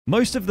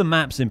Most of the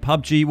maps in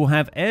PUBG will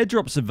have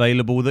airdrops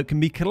available that can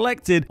be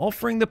collected,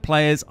 offering the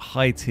players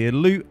high-tier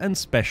loot and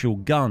special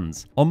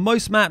guns. On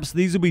most maps,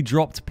 these will be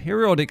dropped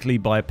periodically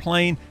by a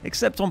plane,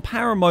 except on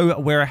Paramo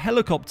where a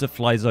helicopter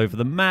flies over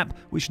the map,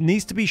 which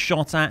needs to be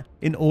shot at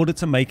in order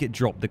to make it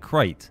drop the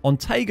crate. On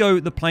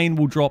Tago, the plane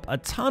will drop a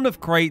ton of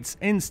crates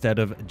instead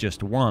of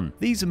just one.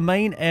 These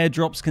main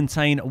airdrops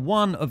contain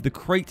one of the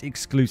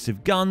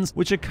crate-exclusive guns,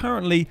 which are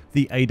currently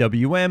the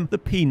AWM, the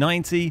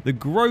P90, the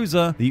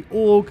Groza, the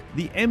AUG,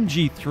 the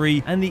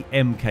MG3 and the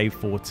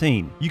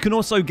MK14. You can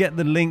also get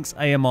the Lynx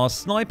AMR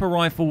sniper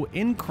rifle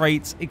in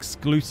crates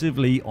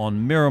exclusively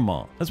on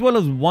Miramar. As well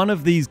as one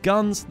of these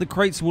guns, the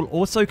crates will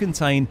also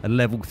contain a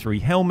level 3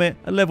 helmet,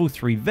 a level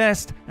 3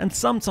 vest, and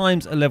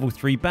sometimes a level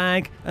 3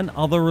 bag and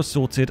other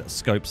assorted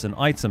scopes and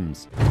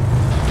items.